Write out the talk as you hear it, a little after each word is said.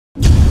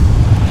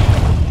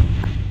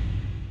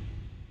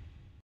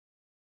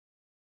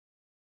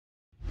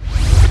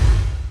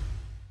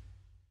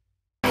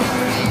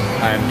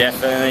I'm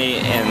definitely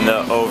in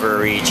the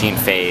overreaching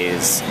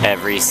phase.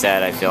 Every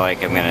set I feel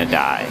like I'm gonna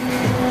die.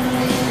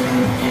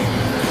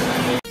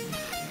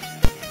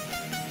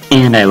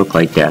 And I look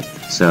like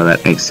death, so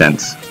that makes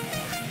sense.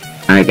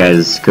 Alright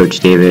guys,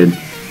 Coach David.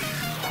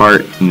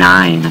 Part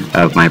 9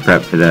 of my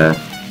prep for the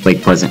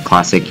Lake Pleasant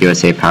Classic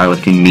USA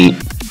Powerlifting meet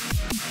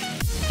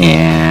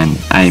and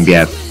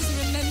INBF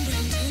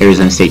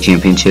Arizona State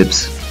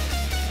Championships.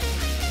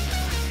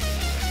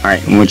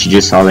 Alright, and what you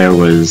just saw there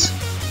was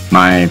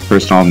my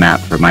personal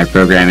map for my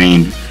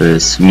programming for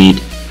this meet.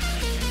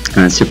 And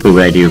that's typically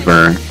what I do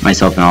for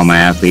myself and all my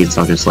athletes.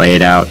 I'll just lay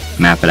it out,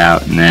 map it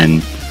out, and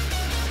then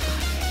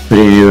put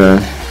it into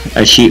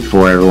a sheet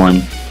for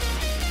everyone.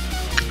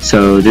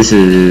 So this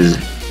is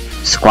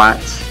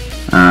squats,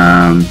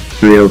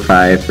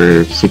 305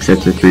 for 6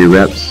 sets of 3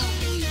 reps.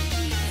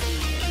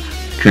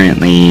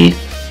 Currently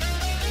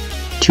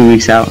 2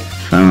 weeks out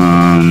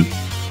from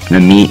the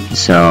meet,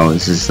 so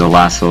this is the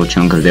last little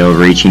chunk of the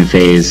overreaching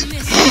phase.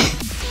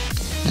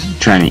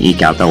 Trying to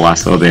eke out the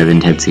last little bit of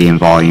intensity and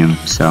volume.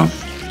 So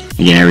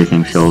again,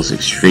 everything feels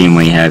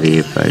extremely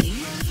heavy, but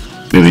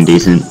moving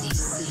decent.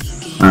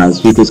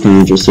 This week was kind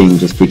of interesting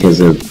just because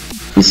of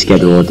the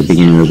schedule at the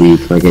beginning of the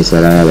week. Like I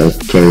said, I had a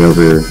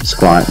carryover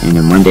squat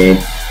into Monday,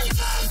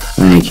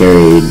 and I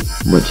carried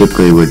what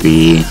typically would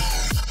be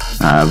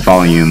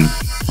volume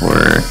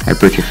or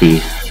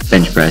hypertrophy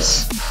bench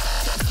press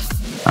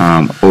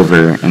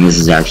over, and this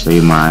is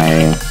actually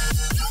my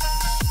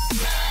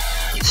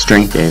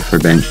strength day for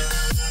bench.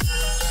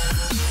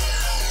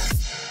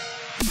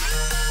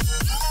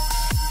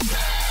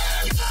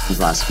 These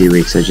last few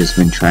weeks I've just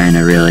been trying to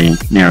really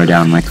narrow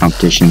down my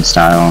competition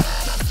style,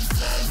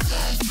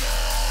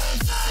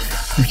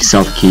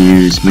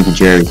 self-cues, making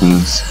sure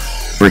everything's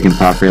working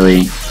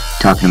properly,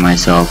 talking to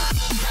myself.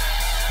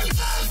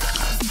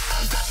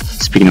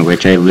 Speaking of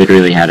which, I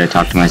literally had to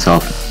talk to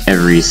myself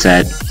every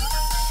set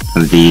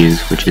of these,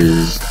 which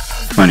is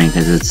funny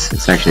because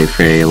it's actually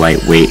very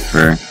lightweight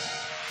for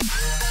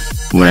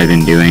what I've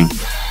been doing.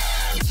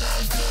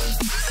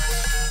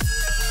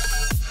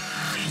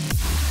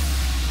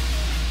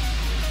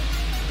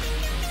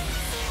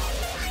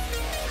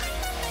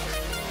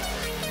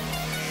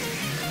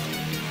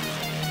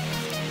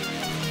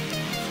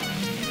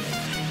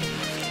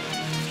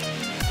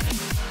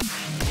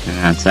 And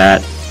that's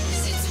that.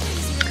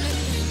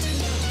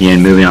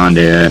 And moving on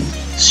to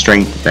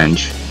strength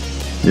bench.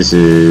 This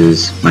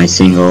is my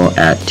single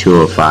at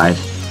 205.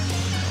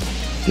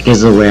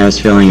 Because of the way I was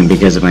feeling and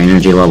because of my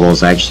energy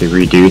levels, I actually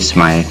reduced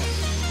my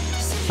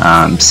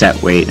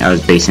set weight. I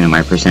was basing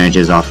my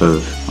percentages off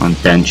of on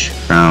bench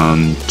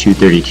from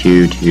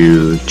 232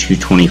 to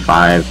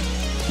 225,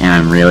 and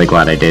I'm really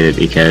glad I did it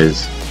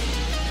because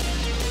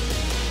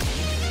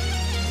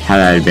had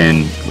I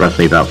been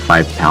roughly about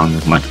 5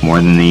 pounds much more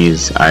than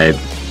these, I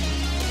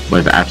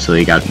would have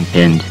absolutely gotten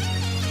pinned.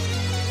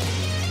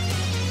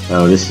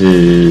 So this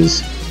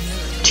is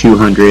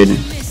 200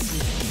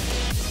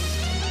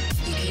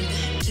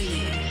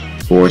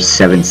 for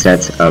 7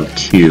 sets of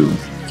 2.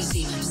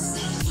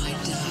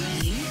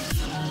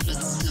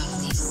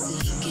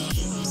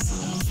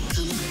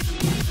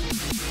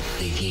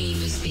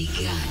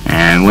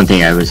 And one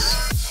thing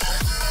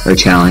a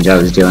challenge I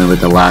was dealing with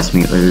the last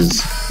meet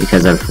was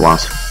because I've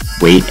lost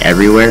weight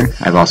everywhere,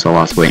 I've also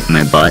lost weight in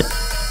my butt.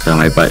 So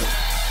my butt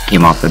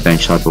came off the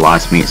bench at the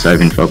last meet, so I've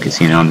been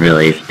focusing on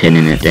really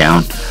pinning it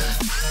down,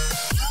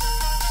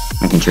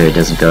 making sure it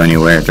doesn't go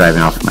anywhere,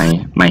 driving off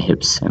my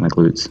hips and my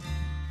glutes.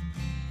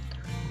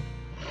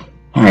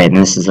 Alright, and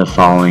this is the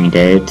following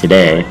day,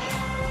 today.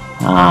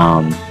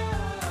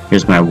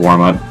 Here's my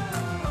warm-up,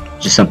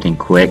 just something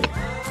quick.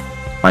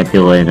 A lot of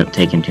people end up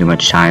taking too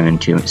much time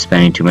and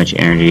spending too much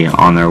energy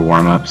on their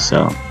warm-ups,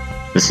 so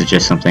this is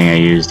just something I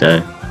use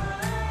to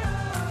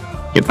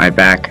get my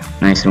back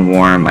nice and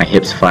warm, my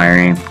hips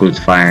firing, glutes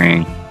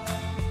firing,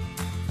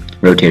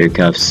 rotator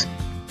cuffs.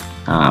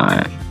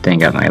 Then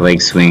got my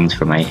leg swings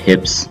for my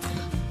hips.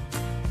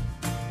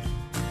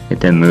 Get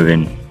them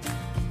moving.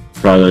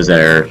 For all those that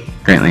are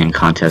currently in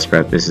contest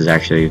prep, this is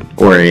actually,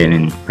 or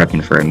in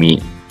prepping for a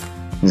meet,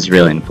 this is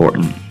really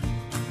important.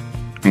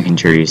 Making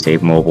sure you stay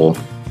mobile.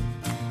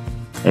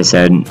 As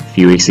I said a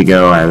few weeks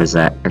ago, I was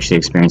actually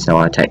experiencing a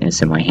lot of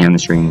tightness in my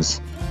hamstrings.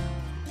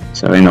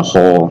 So in the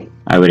hole,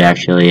 I would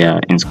actually,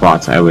 in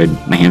squats,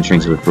 my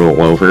hamstrings would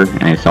roll over,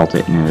 and I felt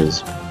it, and it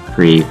was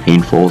pretty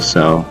painful.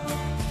 So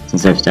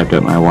since I've stepped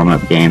up my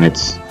warm-up game,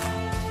 it's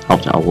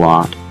helped out a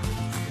lot.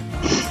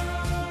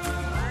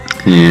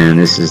 And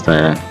this is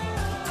the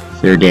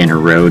 3rd day in a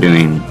row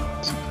doing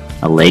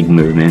a leg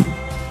movement.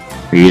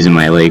 We're using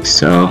my legs,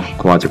 so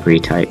quads are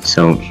pretty tight,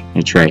 so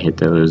make sure I hit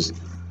those.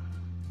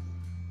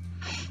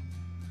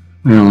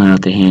 Rolling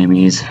out the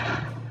hammies.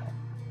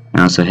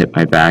 I also hit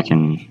my back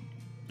and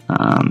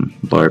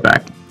lower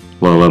back,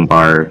 lower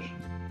lumbar,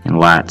 and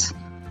lats.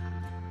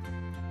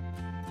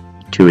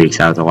 2 weeks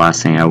out, the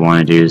last thing I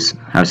want to do is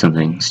have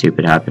something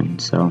stupid happen,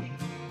 so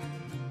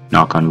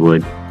knock on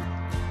wood.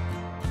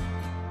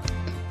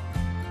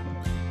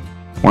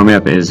 Warming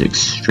up is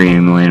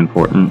extremely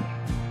important.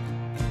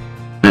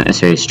 not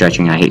necessarily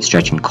stretching. I hate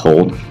stretching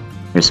cold.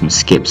 There's some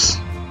skips.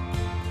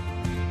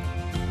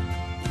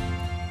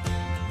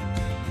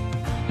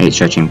 I hate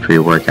stretching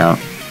pre-workout.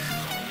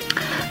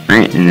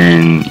 Alright, and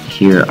then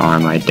here are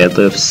my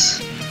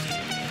deadlifts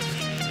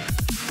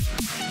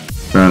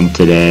from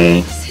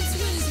today.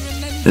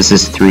 This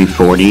is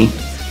 340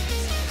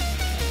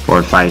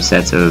 for 5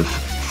 sets of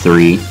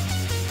 3.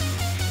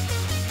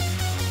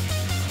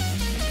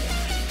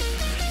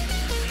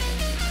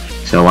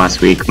 So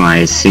last week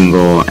my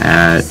single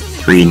at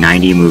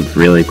 390 moved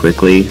really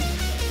quickly.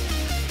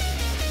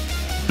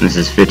 And this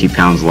is 50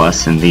 pounds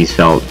less, and these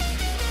felt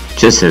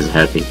just as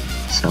heavy.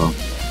 So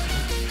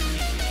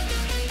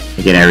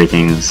again,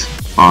 everything's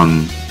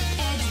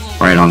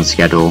right on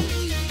schedule.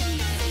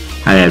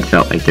 If I had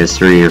felt like this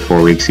 3 or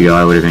 4 weeks ago,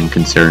 I would have been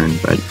concerned,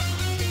 but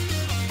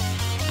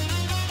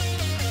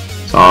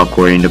it's all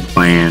according to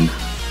plan.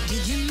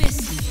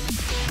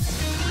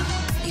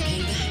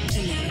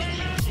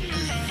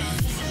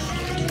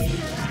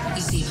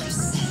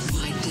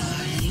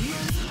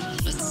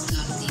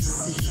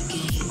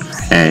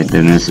 Okay,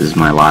 then this is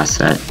my last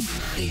set.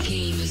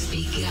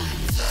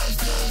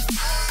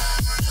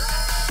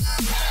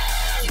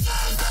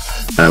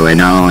 By the way,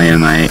 not only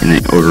am I in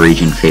the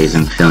overreaching phase,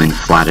 I'm feeling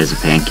flat as a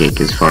pancake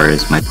as far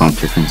as my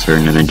pumps are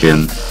concerned in the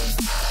gym.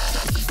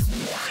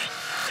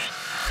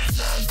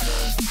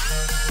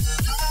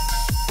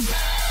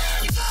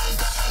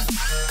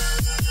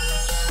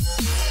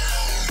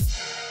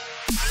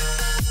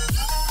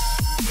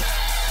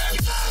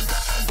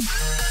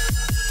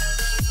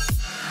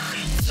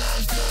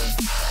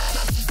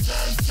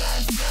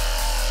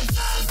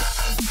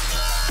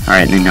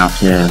 Alright, then off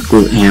to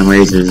glute ham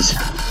raises.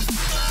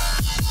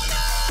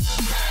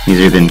 These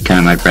have been kind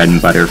of my bread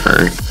and butter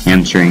for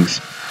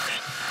hamstrings.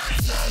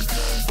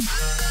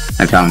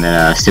 I found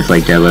that stiff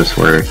leg deadlifts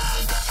were,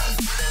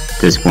 at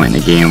this point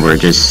in the game, were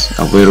just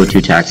a little too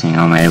taxing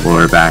on my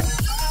lower back.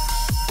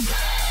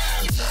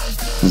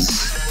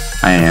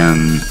 I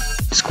am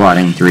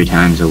squatting 3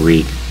 times a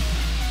week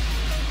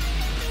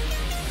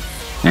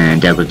and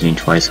deadlifting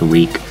twice a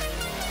week.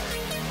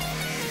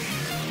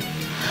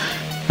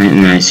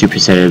 And then I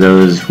supersetted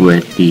those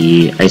with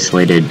the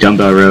isolated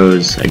dumbbell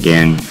rows.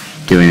 Again,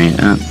 doing it.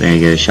 Oh, there you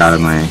get a shot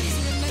of my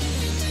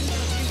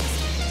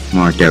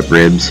marked up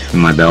ribs from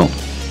my belt.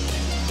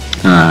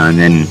 And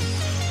then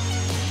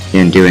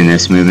again, doing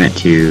this movement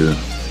to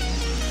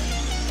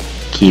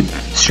keep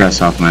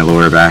stress off my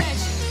lower back.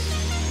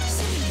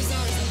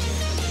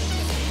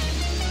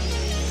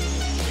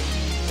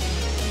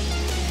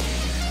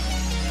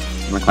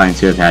 My clients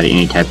who have had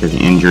any type of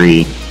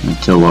injury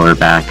to lower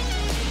back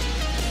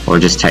or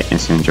just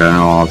tightness in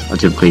general, I'll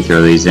typically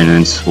throw these in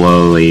and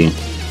slowly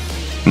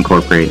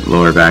incorporate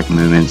lower back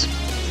movements,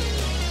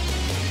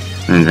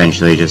 and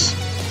eventually just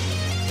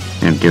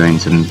end up doing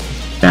some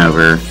bent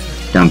over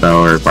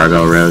dumbbell or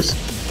barbell rows.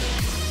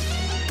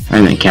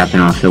 And then capping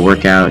off the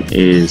workout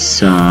is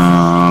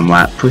some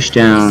lat push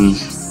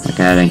downs, like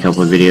I had in a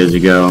couple of videos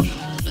ago.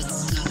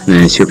 And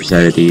then I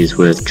supersetted these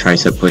with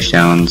tricep push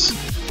downs.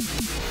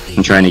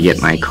 I'm trying to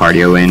get my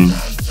cardio in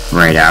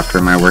right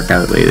after my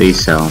workout lately,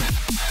 so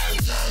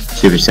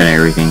supersetting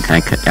everything,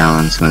 kind of cut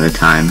down on some of the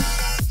time.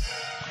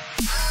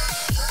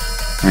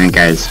 Alright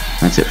guys,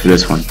 that's it for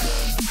this one.